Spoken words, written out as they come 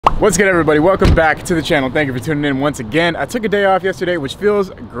What's good, everybody? Welcome back to the channel. Thank you for tuning in once again. I took a day off yesterday, which feels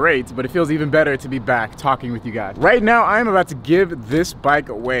great, but it feels even better to be back talking with you guys. Right now, I am about to give this bike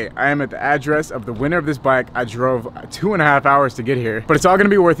away. I am at the address of the winner of this bike. I drove 2.5 hours to get here, but it's all gonna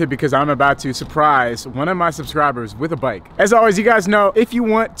be worth it because I'm about to surprise one of my subscribers with a bike. As always, you guys know, if you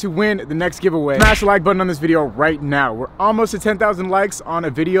want to win the next giveaway, smash the like button on this video right now. We're almost at 10,000 likes on a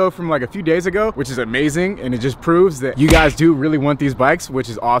video from like a few days ago, which is amazing, and it just proves that you guys do really want these bikes, which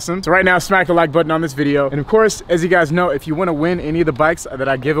is awesome. So right now, smack the like button on this video. And of course, as you guys know, if you want to win any of the bikes that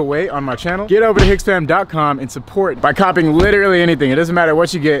I give away on my channel, get over to hicksfam.com and support by copying literally anything. It doesn't matter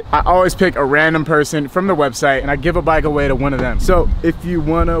what you get. I always pick a random person from the website and I give a bike away to one of them. So if you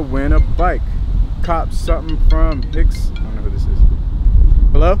want to win a bike, cop something from Hicks. I don't know who this is.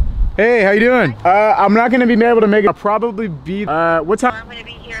 Hello? Hey, how you doing? I'm not gonna be able to make it. I'll probably be, what time? I'm gonna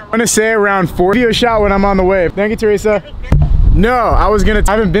be here. I'm gonna say around 4. Give you a shot when I'm on the way. Thank you, Teresa. No, I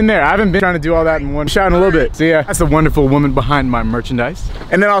haven't been there. I haven't been trying to do all that in one shot in a little bit. So yeah, that's the wonderful woman behind my merchandise.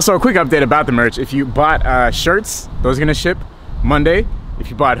 And then also a quick update about the merch. If you bought shirts, those are gonna ship Monday. If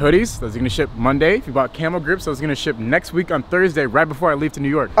you bought hoodies, those are gonna ship Monday. If you bought camel grips, those are gonna ship next week on Thursday, right before I leave to New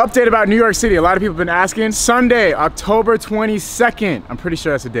York. Update about New York City. A lot of people have been asking. Sunday, October 22nd. I'm pretty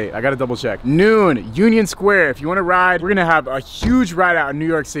sure that's the date. I gotta double check. Noon, Union Square. If you wanna ride, we're gonna have a huge ride out in New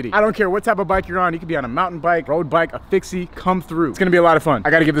York City. I don't care what type of bike you're on. You could be on a mountain bike, road bike, a fixie, come through. It's gonna be a lot of fun. I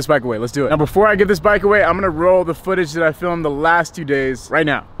gotta give this bike away. Let's do it. Now, before I give this bike away, I'm gonna roll the footage that I filmed the last 2 days right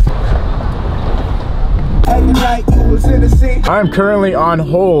now. I'm currently on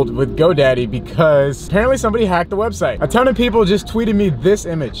hold with GoDaddy because apparently somebody hacked the website. A ton of people just tweeted me this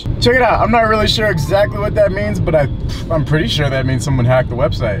image. Check it out. I'm not really sure exactly what that means, but I'm pretty sure that means someone hacked the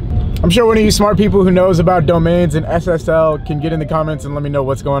website. I'm sure one of you smart people who knows about domains and SSL can get in the comments and let me know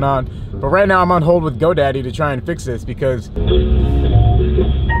what's going on. But right now I'm on hold with GoDaddy to try and fix this because...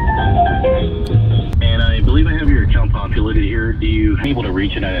 And I believe I have your account populated here. Do you able to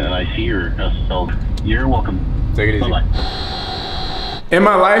reach an IC or SSL? You're welcome. Take it easy. Bye-bye. In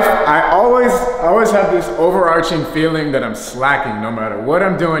my life, I always have this overarching feeling that I'm slacking no matter what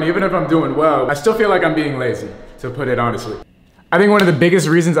I'm doing, even if I'm doing well. I still feel like I'm being lazy, to put it honestly. I think one of the biggest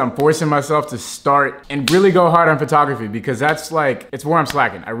reasons I'm forcing myself to start and really go hard on photography, because that's like, it's where I'm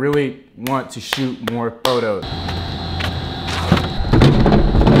slacking. I really want to shoot more photos.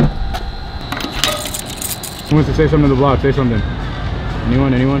 Who wants to say something to the vlog? Say something.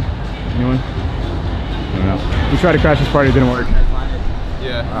 Anyone? Anyone? Anyone? I don't know. We tried to crash this party, it didn't work.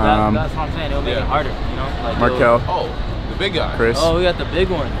 Yeah. That's what I'm saying. It'll make it harder, you know? Like Markel. Oh, the big guy. Chris. Oh, we got the big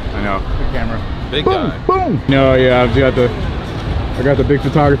one. I know. Good camera. Big Boom, guy. boom. No, yeah, I got the big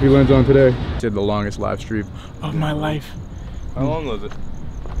photography lens on today. Did the longest live stream of my life. How long was it?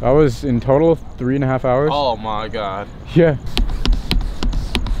 I was in total 3.5 hours. Oh my God. Yeah.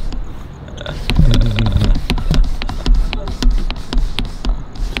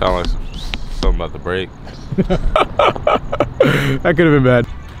 Sound like something about the break. That could have been bad.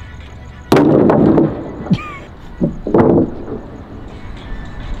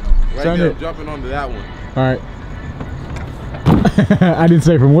 Right Sound there, it. jumping onto that one. All right. I didn't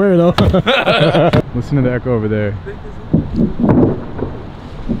say from where though. Listen to the echo over there.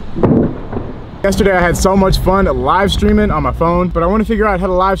 Yesterday I had so much fun live streaming on my phone, but I want to figure out how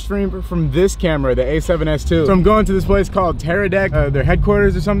to live stream from this camera, the A7S II. So I'm going to this place called Teradek, their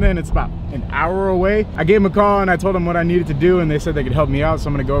headquarters or something. It's about an hour away. I gave them a call and I told them what I needed to do and they said they could help me out. So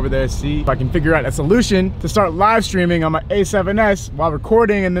I'm gonna go over there and see if I can figure out a solution to start live streaming on my A7S while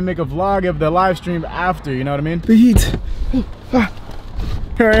recording and then make a vlog of the live stream after, you know what I mean? The heat.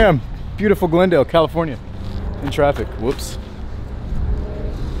 Here I am, beautiful Glendale, California, in traffic, whoops.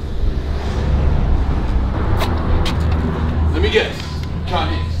 Let me guess.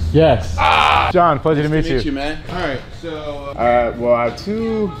 John Hicks. Yes. Ah! John, pleasure to meet you. Man. All right, so... Well, I have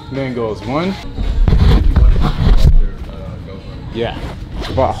 2 main goals. One, yeah.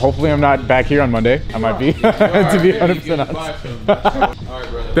 Well, hopefully I'm not back here on Monday. I might be, to be 100% honest.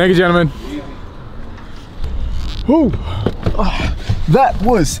 Thank you, gentlemen. Whew. Oh, that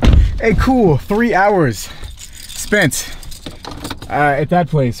was a cool 3 hours spent at that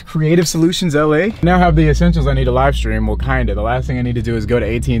place, Creative Solutions LA. Now I have the essentials I need to live stream. Well, kinda. The last thing I need to do is go to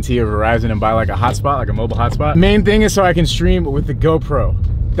AT&T or Verizon and buy like a hotspot, like a mobile hotspot. Main thing is so I can stream with the GoPro.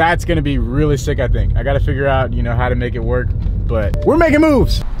 That's gonna be really sick, I think. I gotta figure out, you know, how to make it work, but we're making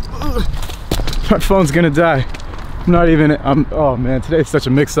moves. My phone's gonna die. I'm not even, oh man, today's such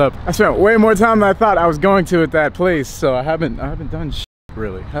a mix up. I spent way more time than I thought I was going to at that place, so I haven't done shit.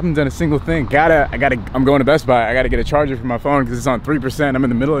 Really, haven't done a single thing. I'm going to Best Buy. I gotta get a charger for my phone because it's on 3%. I'm in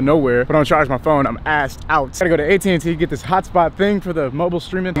the middle of nowhere. If I don't charge my phone, I'm assed out. Gotta go to AT&T, get this hotspot thing for the mobile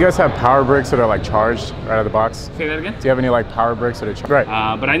streaming. You guys have power bricks that are like charged right out of the box? Say that again? Do you have any like power bricks that are charged? Right.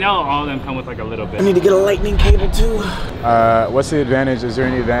 But I know all of them come with like a little bit. I need to get a lightning cable too. What's the advantage? Is there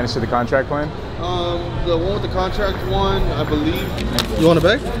any advantage to the contract plan? The one with the contract one, I believe. You want a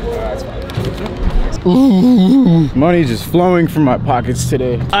bag? That's fine. Ooh, money just flowing from my pockets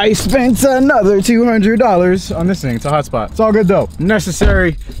today. I spent another $200 on this thing. It's a hotspot. It's all good though.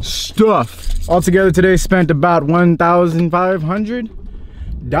 Necessary stuff. Altogether today spent about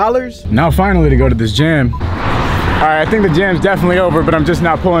 $1,500. Now finally to go to this jam. All right, I think the jam's definitely over, but I'm just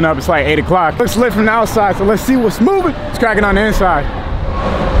not pulling up. It's like 8 o'clock. Looks lit from the outside, so let's see what's moving. It's cracking on the inside.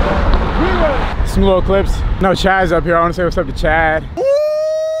 Some little clips. No, Chad's up here. I want to say what's up to Chad.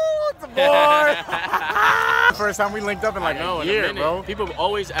 Boy. First time we linked up in like a year, bro. People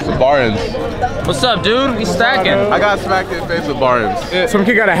always ask. Barnes. What's up, dude? He's stacking. I got smacked in the face with Barnes. Some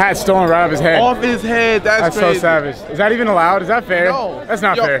kid got a hat stolen right off his head. Off his head, that's so crazy. savage. Is that even allowed? Is that fair? No. That's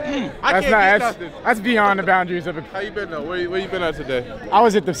not fair. That's beyond the boundaries of it. How you been though? Where you been at today? I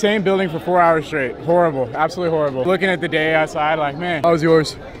was at the same building for 4 hours straight. Horrible, absolutely horrible. Looking at the day outside like, man, how was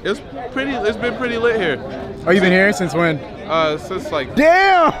yours? It's been pretty lit here. Oh, you been here since when? Since like.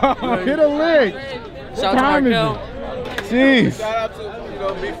 Damn! Hit a lick! Shout out to Markel. Jeez. Shout out to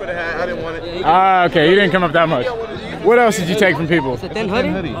me for the hat. I didn't want it. Ah, okay, you didn't come up that much. What else did you take from people? Yeah, I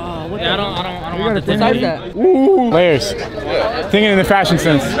don't want the thin hoodie. Ooh, layers. Thinking in the fashion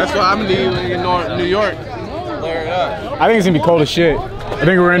sense. That's what I'm doing in New York. Layer it up. I think it's gonna be cold as shit. I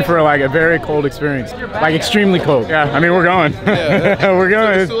think we're in for like a very cold experience. Like extremely cold. Yeah, I mean, we're going. Yeah. We're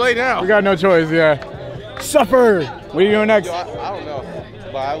going. It's too late now. We got no choice, yeah. Suffer! What are you doing next? Yo, I don't know.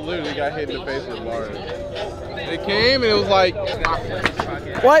 But I literally got hit in the face with Barnes. They came and it was like.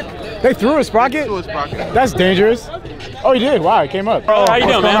 What? They threw a sprocket? Threw a sprocket. That's dangerous. Oh, you did? Wow, it came up. Oh, how you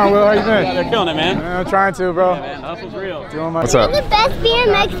doing, man? On, Will? How you been? They're killing it, man. I'm trying to, bro. Yeah, man. Hustle's real. What's up? I'm the best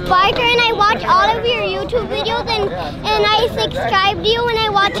BMX biker, and I watch all of your YouTube videos, and I subscribe to you, and I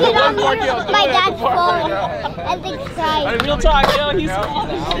watch it on my dad's phone. I subscribe. Real talk, yo. He's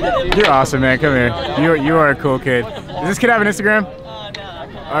awesome. You're awesome, man. Come here. You are a cool kid. Does this kid have an Instagram?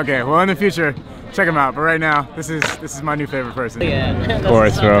 Okay, well in the future, check him out. But right now, this is my new favorite person. Yeah. Of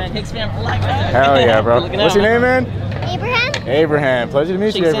course, bro. Hicks fan for life. Hell yeah, bro. What's your name, man? Abraham? Abraham. Pleasure to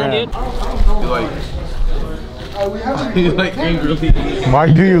meet you, Abraham. You like angrily.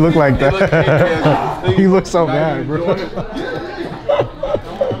 Why do you look like that? You look so mad, bro.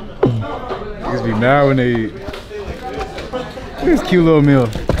 Niggas be mad when they eat. Look at this cute little meal.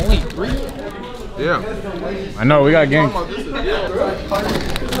 Only 3? Yeah. I know, we got gang.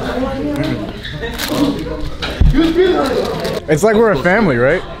 It's like we're a family,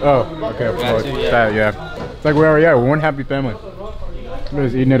 right? Oh, okay. Well, yeah. It's like we're one happy family. We're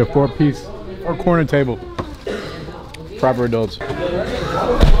just eating at a 4-piece or corner table. Proper adults. You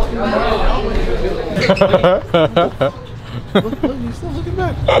still looking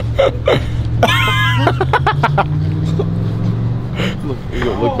back?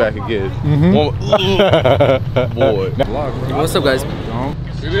 Look back again. Boy. What's up, guys?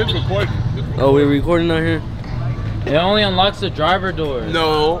 It is recording. Oh, we're recording out here? It only unlocks the driver door.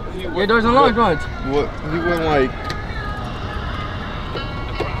 No. Your door's unlocked, what? What? He went like.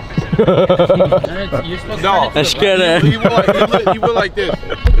 You're supposed to No. He went like this.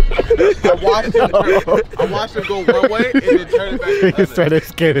 I watched him go one way and then turn it back. He started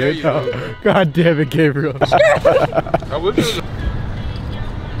skating. Oh, God damn it, Gabriel. I wish it was.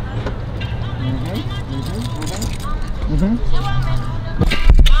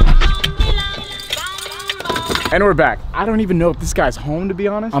 And we're back. I don't even know if this guy's home, to be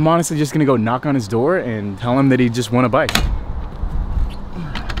honest. I'm honestly just gonna go knock on his door and tell him that he just won a bike.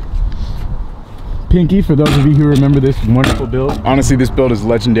 Pinky, for those of you who remember this wonderful build. Honestly, this build is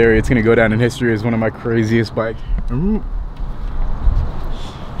legendary. It's gonna go down in history as one of my craziest bikes.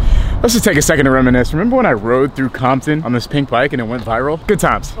 Let's just take a second to reminisce. Remember when I rode through Compton on this pink bike and it went viral? Good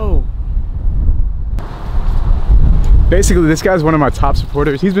times. Oh. Basically, this guy's one of my top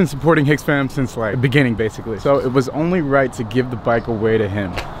supporters. He's been supporting Hicks fam since like the beginning, basically. So it was only right to give the bike away to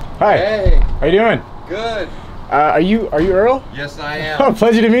him. Hi. Hey. How you doing? Good. Are you Earl? Yes, I am. Oh,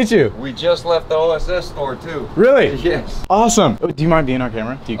 pleasure to meet you. We just left the OSS store too. Really? Yes. Awesome. Oh, do you mind being on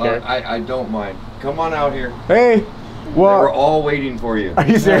camera? Do you care? I don't mind. Come on out here. Hey. Well, We're all waiting for you. are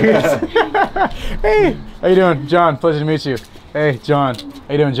you serious? Hey. How you doing? John, pleasure to meet you. Hey, John.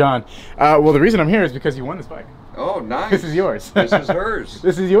 How you doing, John? Well, the reason I'm here is because you won this bike. Oh, nice. This is yours. This is hers.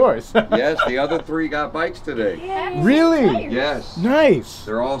 This is yours. Yes, the other 3 got bikes today. Really? Yes. Nice.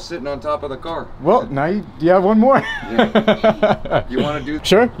 They're all sitting on top of the car. Well, now you have one more. Yeah. You want to do?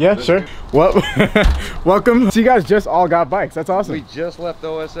 Sure. Yeah, Let's sure. do- Well, welcome. So you guys just all got bikes. That's awesome. We just left the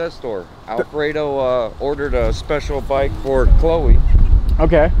OSS store. Alfredo ordered a special bike for Chloe,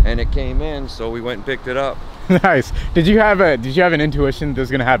 Okay. and it came in, so we went and picked it up. Nice. Did you have an intuition this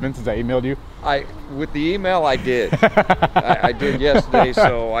was gonna happen since I emailed you? With the email, I did. I did yesterday,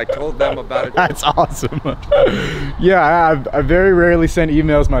 so I told them about it. That's awesome. Yeah, I very rarely send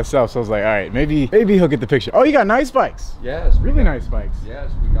emails myself, so I was like, all right, maybe he'll get the picture. Oh, you got nice bikes. Yes. Really nice bikes. Yes,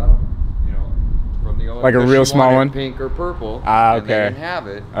 we got them, you know, from the OSS. Like a real She small wanted one? pink or purple. Ah, And they okay. didn't have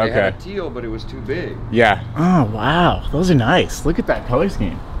it. They had a teal, but it was too big. Yeah. Oh wow, those are nice. Look at that color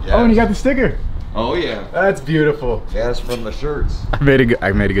scheme. Oh, and you got the sticker. Oh yeah. That's beautiful. Yes, from the shirts. I made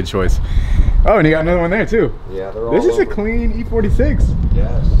a good choice. Oh, and you got another one there too. Yeah, they're all This is a over. clean E46.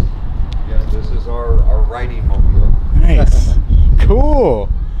 Yes. Yes, this is our riding mobile. Nice. Cool.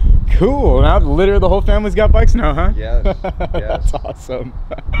 Cool. Now literally the whole family's got bikes now, huh? Yes. That's Yes. awesome.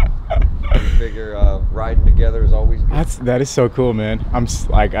 We figure riding together is always good. That is so cool, man.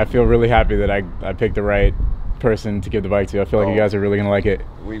 I feel really happy that I picked the right person to give the bike to. I feel like you guys are really gonna like it.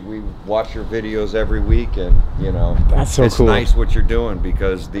 We watch your videos every week, and you know, That's so it's cool. nice what you're doing,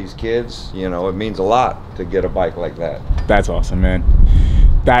 because these kids, you know, it means a lot to get a bike like that. That's awesome, man.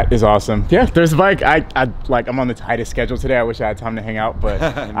 That is awesome. Yeah, there's a bike. I'm on the tightest schedule today. I wish I had time to hang out, but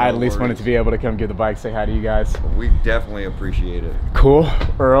I at least wanted to be able to come give the bike, say hi to you guys. We definitely appreciate it. Cool,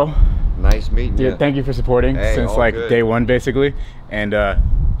 Earl. Nice meeting you. Yeah, thank you for supporting since all like good. day one, basically. And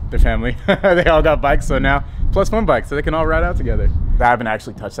the family, they all got bikes, so now +1 bike, so they can all ride out together. I haven't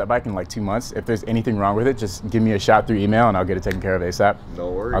actually touched that bike in like 2 months. If there's anything wrong with it, just give me a shot through email and I'll get it taken care of ASAP. No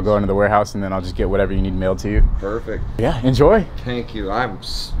worries. I'll go into the warehouse and then I'll just get whatever you need mailed to you. Perfect. Yeah, enjoy. Thank you.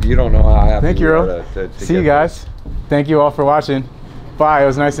 You don't know how happy Thank you, we Earl. are to See you get guys. Thank you all for watching. Bye, it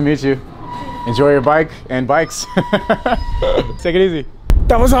was nice to meet you. Enjoy your bike and bikes. Take it easy.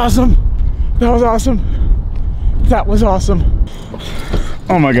 That was awesome. That was awesome. That was awesome.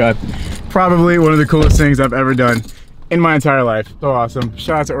 Oh my God. Probably one of the coolest things I've ever done in my entire life. So awesome.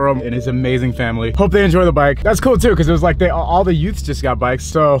 Shout out to Earl and his amazing family. Hope they enjoy the bike. That's cool too, because it was like all the youths just got bikes.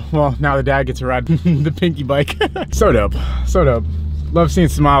 So, well, now the dad gets to ride the pinky bike. So dope, so dope. Love seeing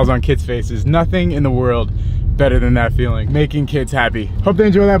smiles on kids' faces. Nothing in the world better than that feeling. Making kids happy. Hope they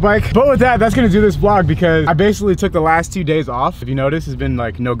enjoy that bike. But with that, that's gonna do this vlog, because I basically took the last 2 days off. If you notice, it's been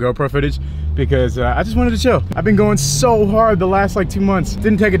like no GoPro footage, because I just wanted to chill. I've been going so hard the last like 2 months.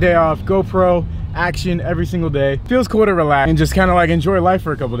 Didn't take a day off. GoPro action every single day. Feels cool to relax and just kind of like enjoy life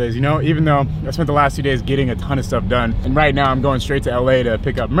for a couple days, you know, even though I spent the last 2 days getting a ton of stuff done. And right now I'm going straight to LA to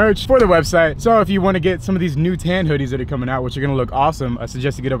pick up merch for the website. So if you want to get some of these new tan hoodies that are coming out, which are going to look awesome, I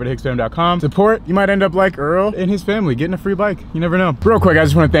suggest you get over to hicksfam.com. Support. You might end up like Earl and his family getting a free bike. You never know. Real quick, I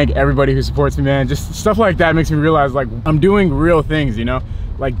just want to thank everybody who supports me, man. Just stuff like that makes me realize like I'm doing real things, you know?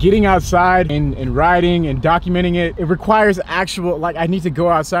 Like getting outside and riding and documenting it, it requires actual, like I need to go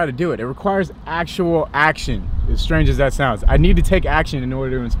outside to do it. It requires actual action, as strange as that sounds. I need to take action in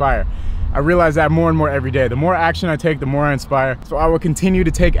order to inspire. I realize that more and more every day. The more action I take, the more I inspire. So I will continue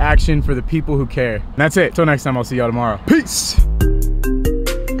to take action for the people who care. And that's it. Till next time, I'll see y'all tomorrow. Peace.